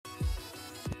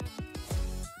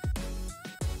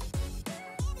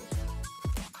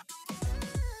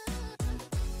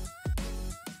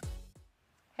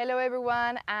Hello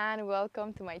everyone and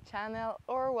welcome to my channel,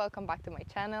 or welcome back to my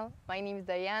channel. My name is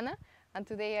Diana and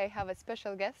today I have a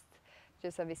special guest,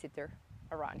 just a visitor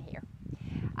around here.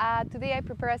 Today I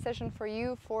prepare a session for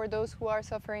you for those who are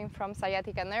suffering from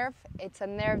sciatica nerve. It's a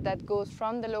nerve that goes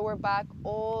from the lower back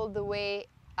all the way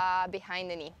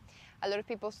behind the knee. A lot of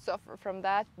people suffer from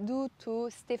that due to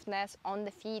stiffness on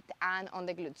the feet and on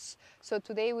the glutes. So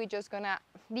today we're just gonna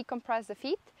decompress the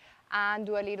feet and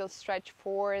do a little stretch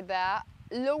for the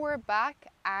lower back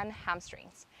and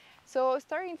hamstrings. So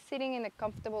starting sitting in a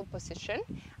comfortable position,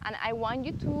 and I want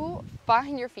you to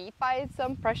find your feet, apply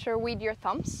some pressure with your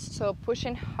thumbs, so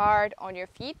pushing hard on your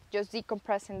feet, just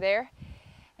decompressing there.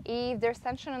 If there's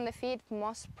tension on the feet,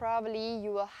 most probably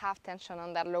you will have tension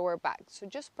on that lower back. So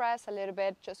just press a little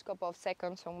bit, just a couple of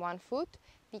seconds on one foot,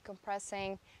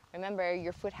 decompressing. Remember,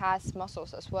 your foot has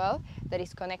muscles as well that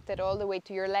is connected all the way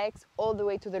to your legs, all the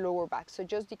way to the lower back. So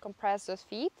just decompress those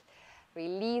feet,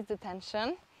 release the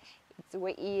tension. It's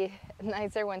way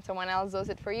nicer when someone else does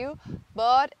it for you,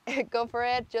 but go for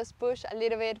it. Just push a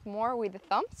little bit more with the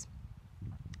thumbs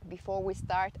before we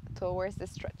start towards the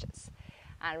stretches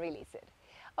and release it.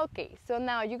 Okay, so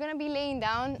now you're gonna be laying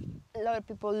down. A lot of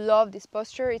people love this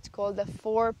posture. It's called the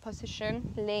 4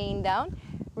 position, laying down.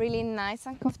 Really nice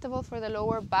and comfortable for the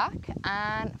lower back,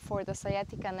 and for the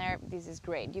sciatica nerve, this is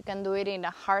great. You can do it in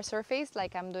a hard surface,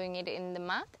 like I'm doing it in the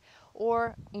mat,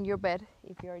 or in your bed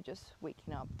if you're just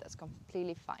waking up. That's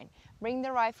completely fine. Bring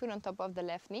the right foot on top of the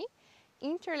left knee.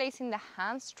 Interlacing the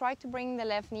hands, try to bring the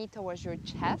left knee towards your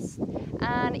chest,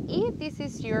 and if this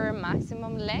is your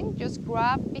maximum length, just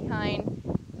grab behind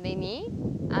the knee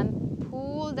and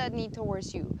pull that knee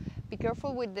towards you. Be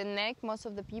careful with the neck. Most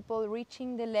of the people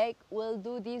reaching the leg will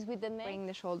do this with the neck. Bring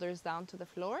the shoulders down to the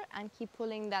floor and keep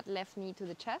pulling that left knee to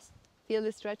the chest. Feel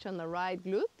the stretch on the right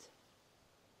glute.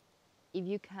 If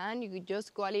you can, you could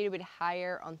just go a little bit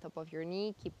higher on top of your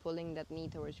knee. Keep pulling that knee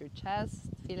towards your chest.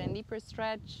 Feel a deeper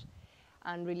stretch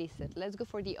and release it. Let's go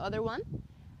for the other one.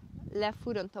 Left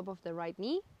foot on top of the right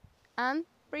knee and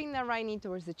bring the right knee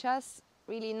towards the chest.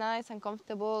 Really nice and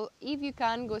comfortable. If you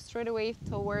can, go straight away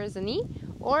towards the knee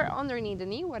or underneath the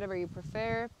knee, whatever you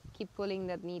prefer. Keep pulling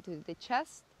that knee to the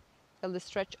chest. Feel the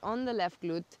stretch on the left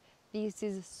glute. This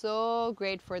is so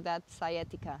great for that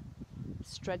sciatica.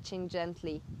 Stretching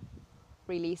gently.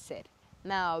 Release it.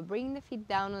 Now bring the feet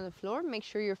down on the floor. Make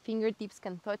sure your fingertips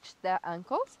can touch the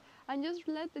ankles, and just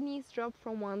let the knees drop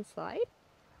from one side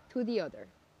to the other.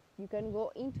 You can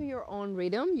go into your own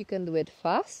rhythm. You can do it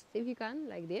fast if you can,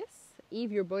 like this, if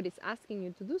your body is asking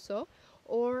you to do so,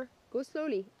 or go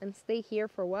slowly and stay here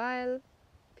for a while.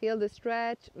 Feel the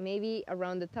stretch, maybe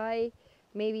around the thigh,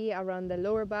 maybe around the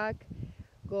lower back.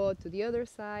 Go to the other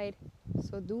side.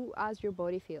 So do as your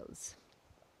body feels.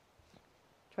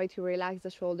 Try to relax the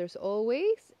shoulders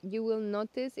always. You will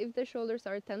notice if the shoulders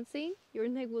are tensing, your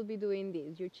neck will be doing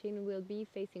this. Your chin will be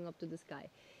facing up to the sky.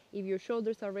 If your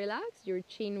shoulders are relaxed, your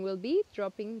chin will be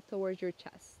dropping towards your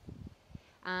chest.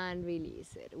 And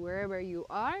release it. Wherever you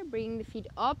are, bring the feet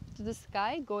up to the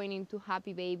sky, going into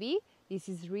happy baby. This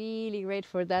is really great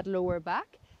for that lower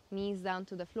back. Knees down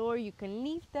to the floor. You can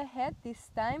lift the head this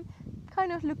time,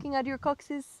 kind of looking at your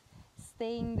coccyx.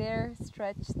 Staying there,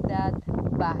 stretch that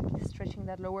back, stretching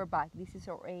that lower back. This is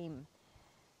our aim.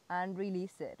 And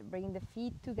release it. Bring the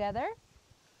feet together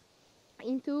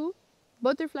into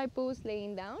butterfly pose,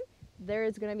 laying down. There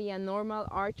is going to be a normal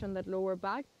arch on that lower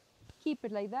back. Keep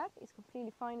it like that. It's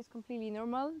completely fine. It's completely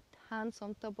normal. Hands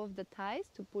on top of the thighs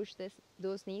to push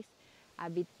those knees a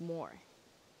bit more.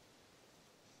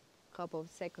 Couple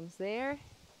of seconds there.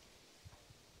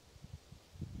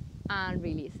 And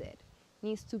release it.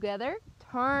 Knees together,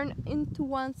 turn into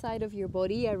one side of your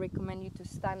body. I recommend you to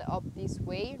stand up this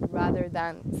way rather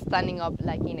than standing up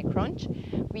like in a crunch.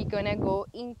 We're gonna go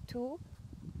into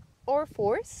our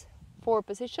 4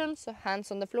 positions, so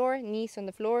hands on the floor, knees on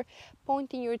the floor,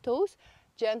 pointing your toes,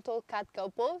 gentle cat-cow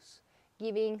pose,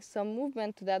 giving some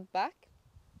movement to that back.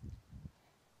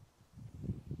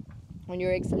 On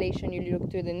your exhalation, you look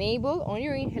to the navel. On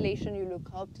your inhalation, you look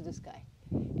up to the sky.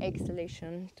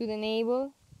 Exhalation to the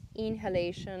navel.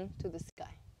 Inhalation to the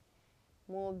sky.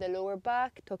 Move the lower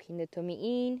back, tucking the tummy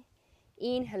in.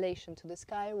 Inhalation to the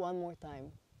sky. One more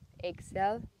time.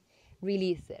 Exhale.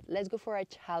 Release it. Let's go for a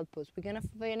child pose. We're going to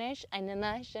finish in a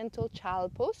nice gentle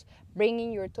child pose,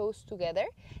 bringing your toes together,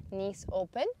 knees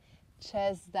open,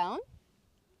 chest down,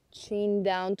 chin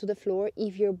down to the floor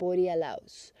if your body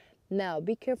allows. Now,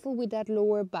 be careful with that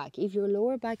lower back. If your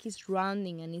lower back is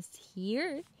rounding and is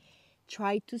here,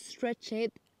 try to stretch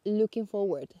it looking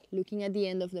forward, looking at the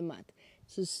end of the mat.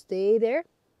 So stay there,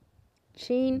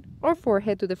 chin or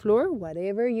forehead to the floor,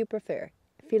 whatever you prefer.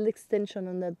 Feel extension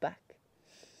on that back.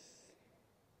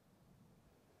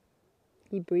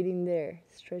 Keep breathing there.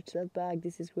 Stretch that back.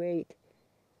 This is great.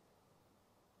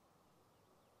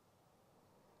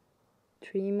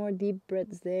 3 more deep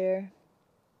breaths there.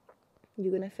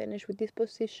 You're gonna finish with this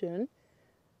position.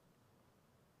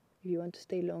 If you want to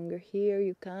stay longer here,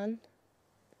 you can.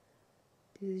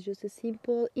 This is just a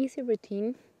simple, easy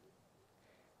routine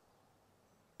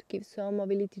to give some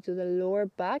mobility to the lower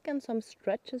back and some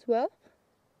stretch as well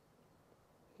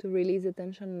to release the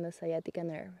tension on the sciatica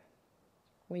nerve.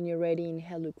 When you're ready,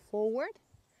 inhale, look forward.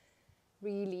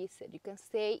 Release it. You can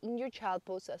stay in your child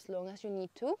pose as long as you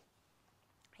need to.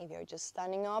 If you're just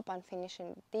standing up and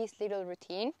finishing this little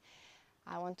routine,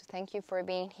 I want to thank you for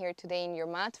being here today in your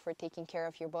mat, for taking care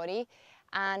of your body.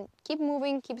 And keep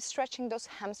moving, keep stretching those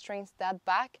hamstrings, that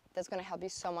back. That's going to help you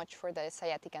so much for the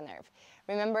sciatica nerve.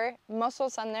 Remember,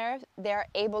 muscles and nerves, they are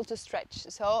able to stretch.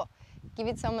 So give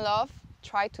it some love.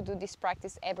 Try to do this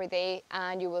practice every day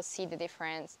and you will see the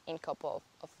difference in a couple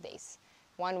of days.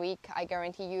 1 week, I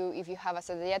guarantee you, if you have a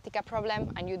sciatica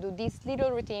problem and you do this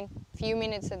little routine, few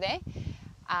minutes a day,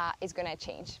 it's going to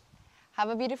change.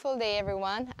 Have a beautiful day,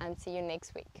 everyone, and see you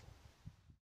next week.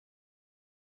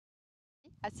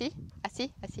 Assis,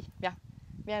 assis, assis. Bien,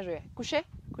 bien joué. Couché,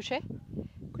 couché,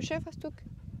 couché, Fastouk.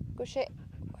 Couché.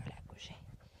 Voilà, couché.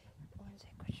 On se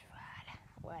couche, voilà,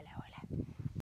 voilà.